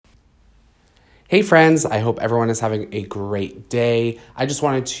Hey friends, I hope everyone is having a great day. I just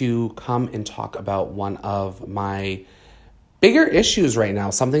wanted to come and talk about one of my bigger issues right now,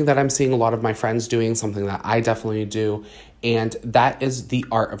 something that I'm seeing a lot of my friends doing, something that I definitely do, and that is the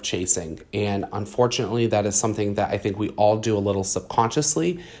art of chasing. And unfortunately, that is something that I think we all do a little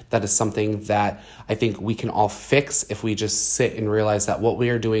subconsciously. That is something that I think we can all fix if we just sit and realize that what we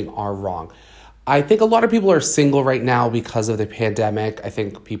are doing are wrong. I think a lot of people are single right now because of the pandemic. I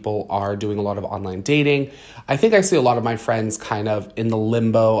think people are doing a lot of online dating. I think I see a lot of my friends kind of in the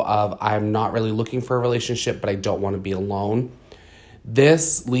limbo of I'm not really looking for a relationship, but I don't want to be alone.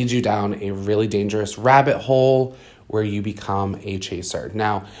 This leads you down a really dangerous rabbit hole where you become a chaser.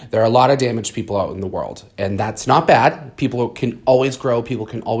 Now, there are a lot of damaged people out in the world, and that's not bad. People can always grow. People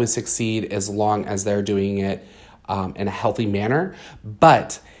can always succeed as long as they're doing it in a healthy manner.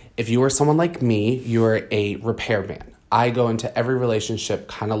 But if you are someone like me, you're a repairman. I go into every relationship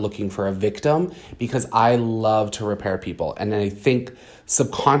kind of looking for a victim because I love to repair people. And I think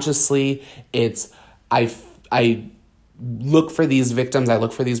subconsciously I look for these victims, I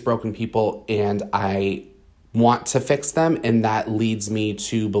look for these broken people, and I want to fix them. And that leads me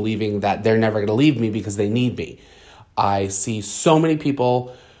to believing that they're never going to leave me because they need me. I see so many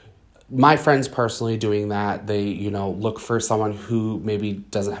people, my friends personally, doing that. They, look for someone who maybe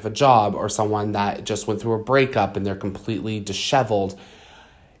doesn't have a job or someone that just went through a breakup and they're completely disheveled.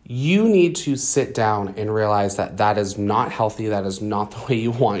 You need to sit down and realize that that is not healthy. That is not the way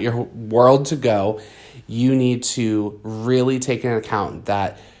you want your world to go. You need to really take into account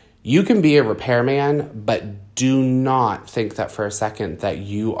that you can be a repairman, but do not think that for a second that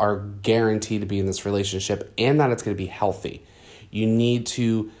you are guaranteed to be in this relationship and that it's going to be healthy. You need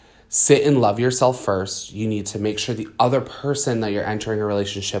to sit and love yourself first. You need to make sure the other person that you're entering a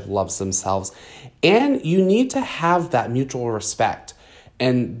relationship loves themselves. And you need to have that mutual respect.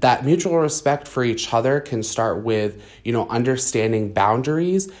 And that mutual respect for each other can start with, understanding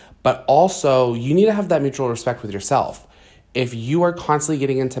boundaries, but also you need to have that mutual respect with yourself. If you are constantly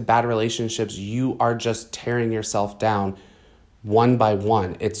getting into bad relationships, you are just tearing yourself down one by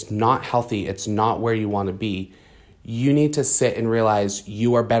one. It's not healthy. It's not where you want to be. You need to sit and realize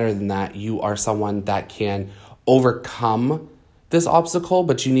you are better than that. You are someone that can overcome this obstacle,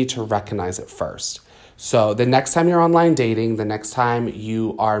 but you need to recognize it first. So the next time you're online dating, the next time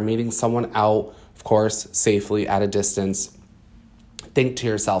you are meeting someone out, of course, safely at a distance, think to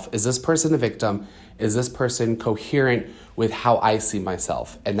yourself, is this person a victim? Is this person coherent with how I see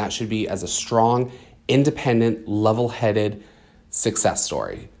myself? And that should be as a strong, independent, level-headed success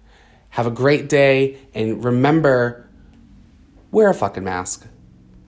story. Have a great day, and remember, wear a fucking mask.